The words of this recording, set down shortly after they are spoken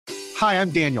Hi,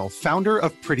 I'm Daniel, founder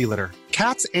of Pretty Litter.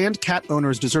 Cats and cat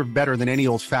owners deserve better than any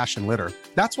old-fashioned litter.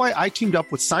 That's why I teamed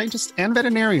up with scientists and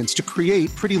veterinarians to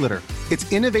create Pretty Litter.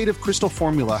 Its innovative crystal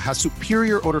formula has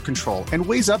superior odor control and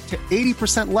weighs up to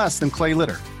 80% less than clay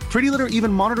litter. Pretty Litter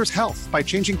even monitors health by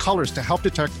changing colors to help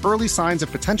detect early signs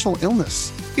of potential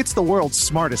illness. It's the world's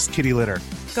smartest kitty litter.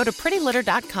 Go to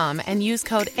prettylitter.com and use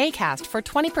code ACAST for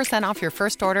 20% off your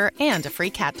first order and a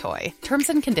free cat toy. Terms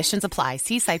and conditions apply.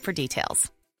 See site for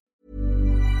details.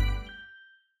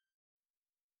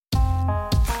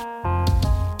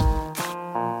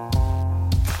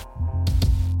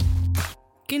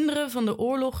 Kinderen van de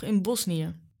oorlog in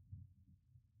Bosnië.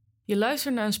 Je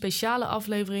luistert naar een speciale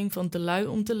aflevering van Te lui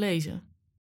om te lezen.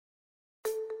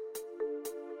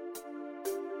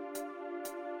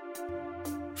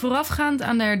 Voorafgaand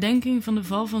aan de herdenking van de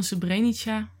val van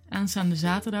Srebrenica, aanstaande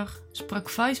zaterdag, sprak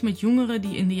Vice met jongeren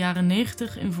die in de jaren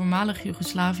 90 in voormalig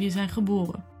Joegoslavië zijn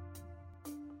geboren.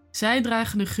 Zij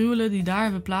dragen de gruwelen die daar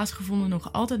hebben plaatsgevonden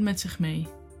nog altijd met zich mee.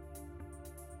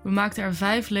 We maakten er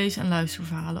 5 lees- en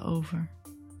luisterverhalen over.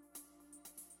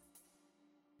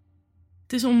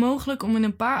 Het is onmogelijk om in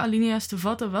een paar alinea's te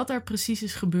vatten wat er precies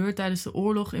is gebeurd tijdens de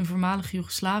oorlog in voormalig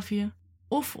Joegoslavië,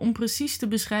 of om precies te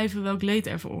beschrijven welk leed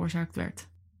er veroorzaakt werd.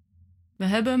 We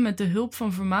hebben met de hulp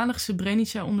van voormalig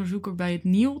Srebrenica-onderzoeker bij het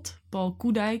NIOD, Paul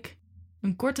Koedijk,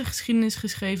 een korte geschiedenis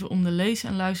geschreven om de lees-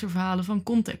 en luisterverhalen van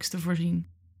context te voorzien.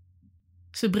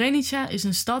 Srebrenica is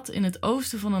een stad in het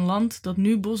oosten van een land dat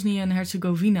nu Bosnië en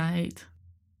Herzegovina heet.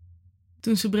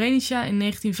 Toen Srebrenica in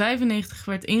 1995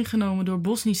 werd ingenomen door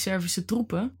Bosnisch-Servische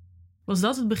troepen, was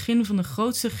dat het begin van de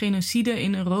grootste genocide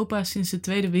in Europa sinds de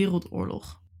Tweede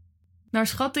Wereldoorlog. Naar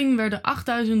schatting werden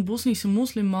 8000 Bosnische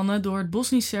moslimmannen door het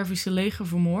Bosnisch-Servische leger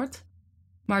vermoord,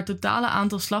 maar het totale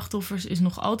aantal slachtoffers is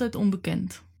nog altijd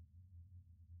onbekend.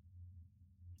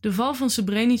 De val van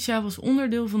Srebrenica was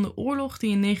onderdeel van de oorlog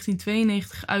die in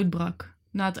 1992 uitbrak,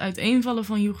 na het uiteenvallen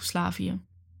van Joegoslavië.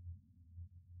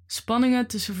 Spanningen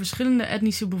tussen verschillende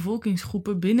etnische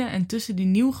bevolkingsgroepen binnen en tussen die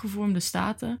nieuw gevormde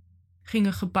staten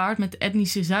gingen gepaard met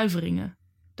etnische zuiveringen,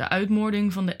 de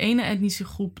uitmoording van de ene etnische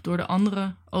groep door de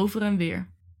andere over en weer.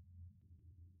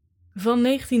 Van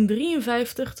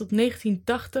 1953 tot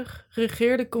 1980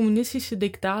 regeerde communistische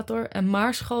dictator en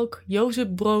maarschalk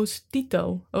Josip Broz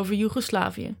Tito over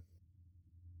Joegoslavië.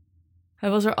 Hij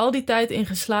was er al die tijd in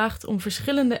geslaagd om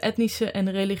verschillende etnische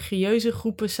en religieuze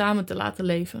groepen samen te laten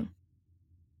leven.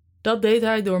 Dat deed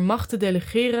hij door macht te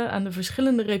delegeren aan de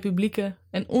verschillende republieken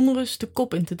en onrust de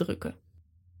kop in te drukken.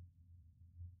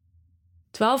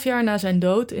 12 jaar na zijn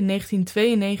dood in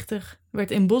 1992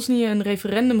 werd in Bosnië een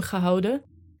referendum gehouden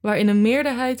waarin een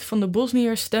meerderheid van de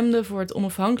Bosniërs stemde voor het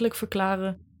onafhankelijk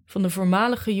verklaren van de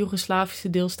voormalige Joegoslavische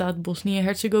deelstaat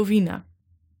Bosnië-Herzegovina.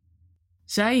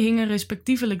 Zij hingen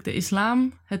respectievelijk de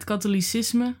islam, het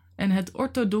katholicisme en het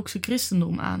orthodoxe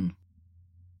christendom aan.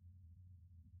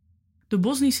 De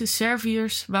Bosnische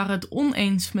Serviërs waren het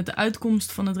oneens met de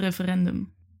uitkomst van het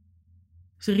referendum.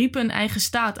 Ze riepen een eigen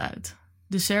staat uit,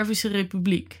 de Servische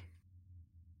Republiek.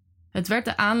 Het werd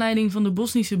de aanleiding van de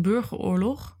Bosnische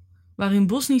burgeroorlog, waarin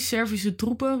Bosnisch-Servische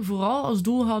troepen vooral als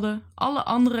doel hadden alle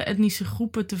andere etnische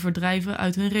groepen te verdrijven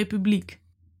uit hun republiek.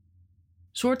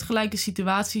 Soortgelijke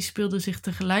situaties speelden zich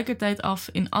tegelijkertijd af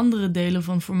in andere delen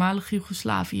van voormalig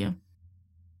Joegoslavië.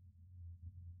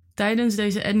 Tijdens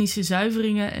deze etnische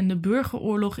zuiveringen en de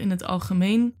burgeroorlog in het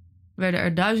algemeen werden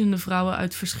er duizenden vrouwen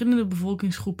uit verschillende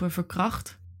bevolkingsgroepen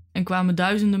verkracht en kwamen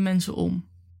duizenden mensen om.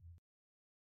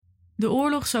 De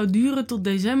oorlog zou duren tot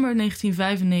december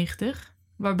 1995,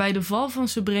 waarbij de val van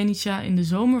Srebrenica in de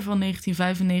zomer van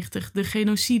 1995 de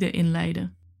genocide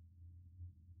inleidde.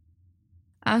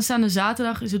 Aanstaande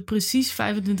zaterdag is het precies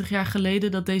 25 jaar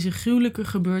geleden dat deze gruwelijke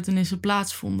gebeurtenissen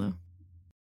plaatsvonden.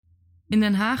 In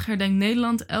Den Haag herdenkt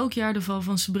Nederland elk jaar de val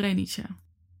van Srebrenica.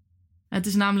 Het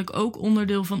is namelijk ook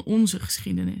onderdeel van onze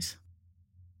geschiedenis.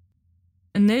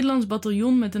 Een Nederlands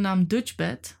bataljon met de naam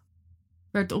Dutchbat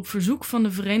werd op verzoek van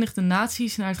de Verenigde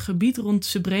Naties naar het gebied rond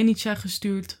Srebrenica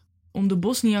gestuurd om de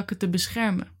Bosniakken te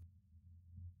beschermen.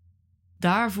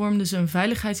 Daar vormden ze een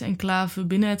veiligheidsenclave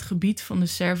binnen het gebied van de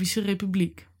Servische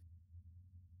Republiek.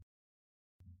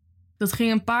 Dat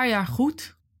ging een paar jaar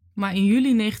goed, maar in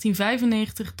juli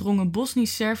 1995 drongen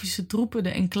Bosnisch-Servische troepen de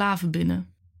enclave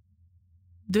binnen.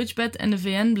 Dutchbat en de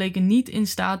VN bleken niet in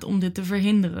staat om dit te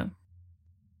verhinderen.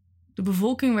 De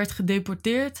bevolking werd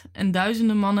gedeporteerd en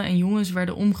duizenden mannen en jongens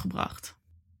werden omgebracht.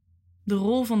 De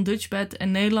rol van Dutchbat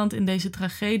en Nederland in deze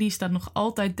tragedie staat nog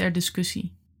altijd ter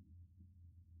discussie.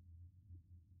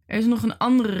 Er is nog een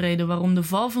andere reden waarom de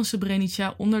val van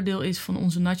Srebrenica onderdeel is van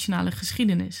onze nationale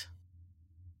geschiedenis.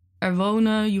 Er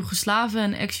wonen Joegoslaven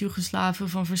en ex-Joegoslaven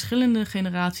van verschillende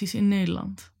generaties in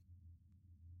Nederland.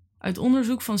 Uit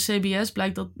onderzoek van CBS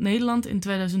blijkt dat Nederland in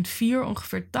 2004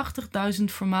 ongeveer 80.000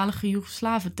 voormalige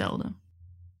Joegoslaven telde.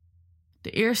 De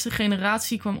eerste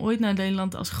generatie kwam ooit naar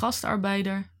Nederland als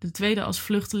gastarbeider, de tweede als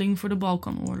vluchteling voor de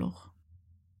Balkanoorlog.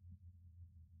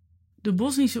 De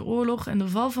Bosnische oorlog en de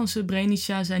val van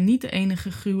Srebrenica zijn niet de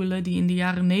enige gruwelen die in de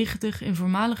jaren 90 in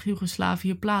voormalig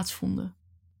Joegoslavië plaatsvonden.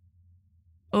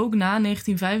 Ook na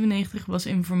 1995 was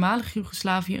in voormalig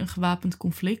Joegoslavië een gewapend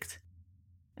conflict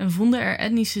en vonden er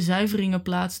etnische zuiveringen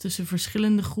plaats tussen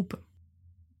verschillende groepen.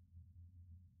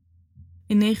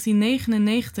 In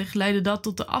 1999 leidde dat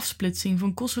tot de afsplitsing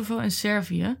van Kosovo en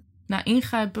Servië na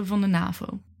ingrijpen van de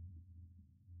NAVO.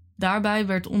 Daarbij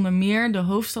werd onder meer de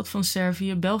hoofdstad van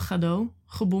Servië, Belgrado,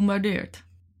 gebombardeerd.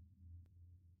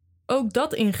 Ook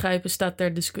dat ingrijpen staat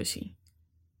ter discussie.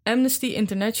 Amnesty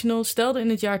International stelde in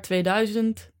het jaar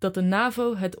 2000 dat de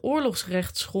NAVO het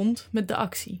oorlogsrecht schond met de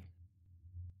actie.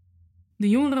 De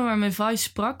jongeren waarmee Vice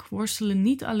sprak worstelen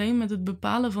niet alleen met het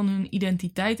bepalen van hun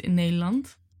identiteit in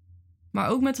Nederland, maar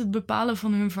ook met het bepalen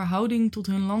van hun verhouding tot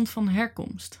hun land van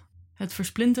herkomst, het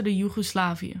versplinterde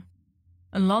Joegoslavië.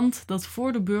 Een land dat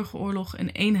voor de burgeroorlog een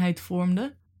eenheid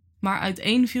vormde, maar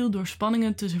uiteenviel door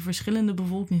spanningen tussen verschillende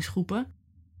bevolkingsgroepen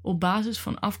op basis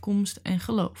van afkomst en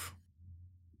geloof.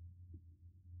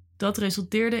 Dat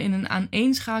resulteerde in een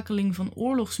aaneenschakeling van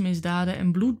oorlogsmisdaden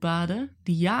en bloedbaden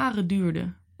die jaren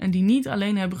duurden en die niet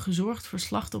alleen hebben gezorgd voor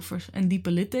slachtoffers en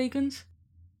diepe littekens,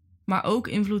 maar ook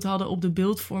invloed hadden op de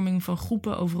beeldvorming van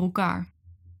groepen over elkaar.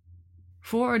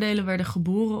 Vooroordelen werden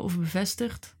geboren of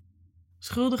bevestigd,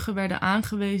 schuldigen werden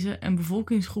aangewezen en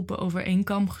bevolkingsgroepen over één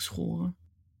kam geschoren.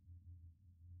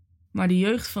 Maar de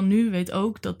jeugd van nu weet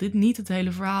ook dat dit niet het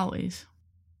hele verhaal is.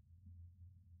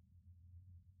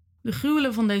 De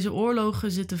gruwelen van deze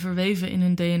oorlogen zitten verweven in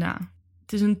hun DNA.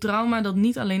 Het is een trauma dat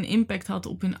niet alleen impact had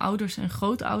op hun ouders en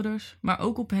grootouders, maar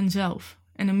ook op henzelf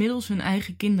en inmiddels hun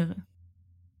eigen kinderen.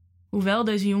 Hoewel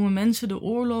deze jonge mensen de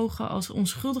oorlogen als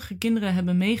onschuldige kinderen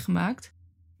hebben meegemaakt,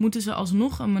 moeten ze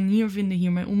alsnog een manier vinden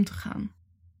hiermee om te gaan.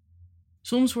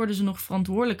 Soms worden ze nog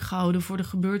verantwoordelijk gehouden voor de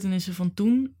gebeurtenissen van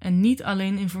toen en niet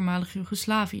alleen in voormalig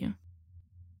Joegoslavië.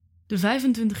 De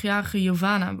 25-jarige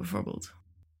Jovana bijvoorbeeld.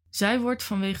 Zij wordt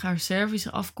vanwege haar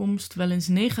Servische afkomst wel eens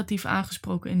negatief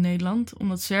aangesproken in Nederland,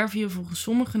 omdat Servië volgens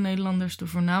sommige Nederlanders de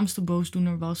voornaamste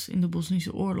boosdoener was in de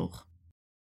Bosnische oorlog.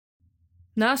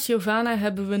 Naast Jovana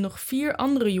hebben we nog 4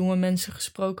 andere jonge mensen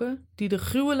gesproken die de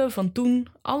gruwelen van toen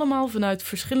allemaal vanuit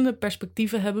verschillende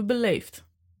perspectieven hebben beleefd.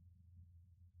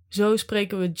 Zo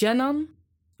spreken we Djenan,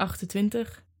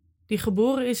 28, die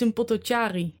geboren is in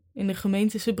Potocari in de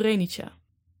gemeente Srebrenica.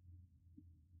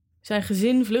 Zijn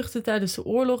gezin vluchtte tijdens de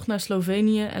oorlog naar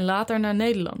Slovenië en later naar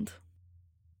Nederland.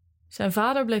 Zijn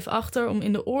vader bleef achter om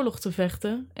in de oorlog te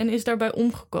vechten en is daarbij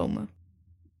omgekomen.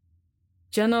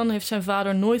 Djenan heeft zijn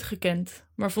vader nooit gekend,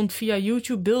 maar vond via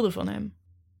YouTube beelden van hem.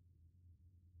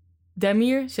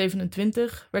 Demir,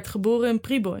 27, werd geboren in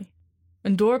Priboj,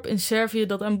 een dorp in Servië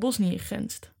dat aan Bosnië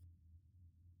grenst.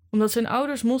 Omdat zijn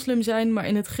ouders moslim zijn, maar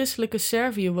in het christelijke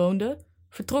Servië woonden,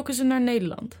 vertrokken ze naar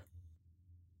Nederland.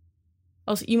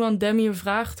 Als iemand Demir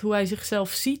vraagt hoe hij zichzelf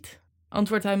ziet,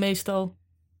 antwoordt hij meestal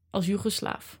als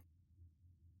Joegoslaaf.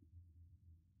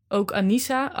 Ook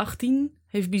Anissa, 18,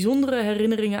 heeft bijzondere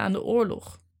herinneringen aan de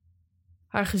oorlog.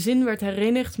 Haar gezin werd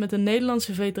herenigd met een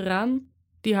Nederlandse veteraan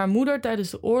die haar moeder tijdens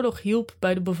de oorlog hielp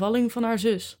bij de bevalling van haar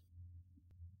zus.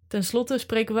 Ten slotte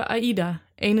spreken we Aida,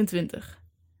 21.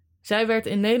 Zij werd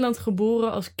in Nederland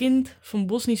geboren als kind van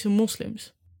Bosnische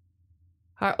moslims.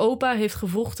 Haar opa heeft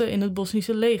gevochten in het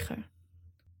Bosnische leger.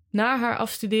 Na haar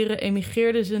afstuderen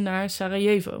emigreerde ze naar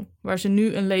Sarajevo, waar ze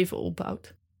nu een leven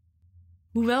opbouwt.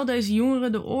 Hoewel deze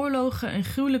jongeren de oorlogen en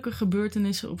gruwelijke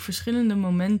gebeurtenissen op verschillende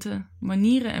momenten,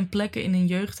 manieren en plekken in hun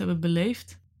jeugd hebben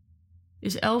beleefd,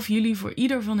 is 11 juli voor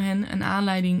ieder van hen een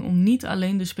aanleiding om niet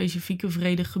alleen de specifieke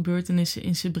wrede gebeurtenissen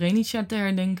in Srebrenica te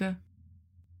herdenken,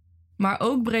 maar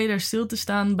ook breder stil te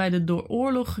staan bij de door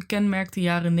oorlog gekenmerkte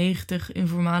jaren 90 in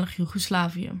voormalig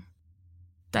Joegoslavië.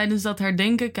 Tijdens dat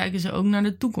herdenken kijken ze ook naar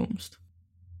de toekomst.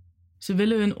 Ze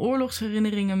willen hun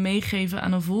oorlogsherinneringen meegeven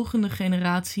aan een volgende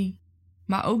generatie,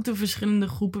 maar ook de verschillende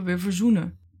groepen weer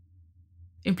verzoenen.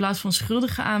 In plaats van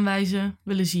schuldigen aanwijzen,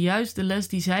 willen ze juist de les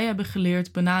die zij hebben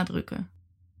geleerd benadrukken.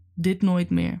 Dit nooit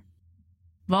meer.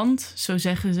 Want, zo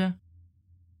zeggen ze,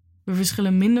 we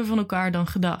verschillen minder van elkaar dan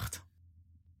gedacht.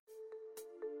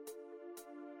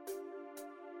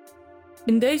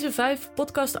 In deze 5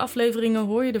 podcastafleveringen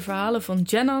hoor je de verhalen van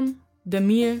Djenan,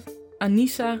 Demir,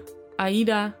 Anissa,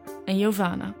 Aida en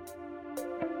Jovana.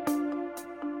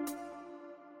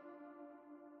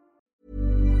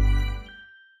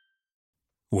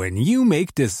 When you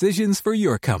make decisions for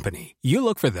your company, you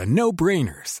look for the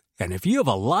no-brainers. And if you have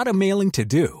a lot of mailing to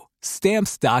do,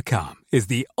 Stamps.com is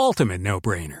the ultimate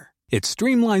no-brainer. It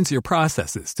streamlines your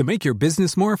processes to make your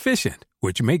business more efficient,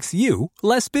 which makes you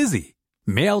less busy.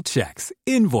 Mail checks,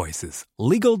 invoices,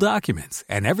 legal documents,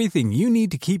 and everything you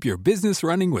need to keep your business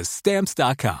running with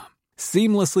Stamps.com.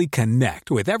 Seamlessly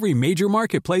connect with every major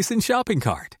marketplace and shopping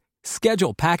cart.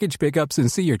 Schedule package pickups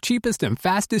and see your cheapest and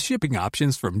fastest shipping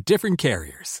options from different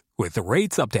carriers, with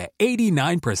rates up to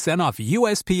 89% off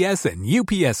USPS and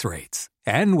UPS rates.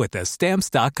 And with the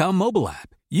Stamps.com mobile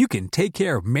app, you can take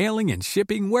care of mailing and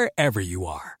shipping wherever you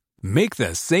are. Make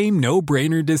the same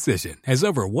no-brainer decision as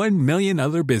over 1 million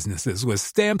other businesses with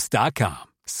Stamps.com.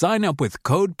 Sign up with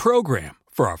code PROGRAM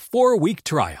for a 4-week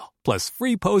trial, plus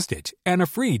free postage and a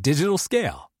free digital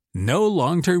scale. No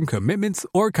long-term commitments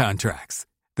or contracts.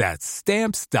 That's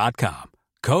Stamps.com.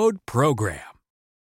 Code PROGRAM.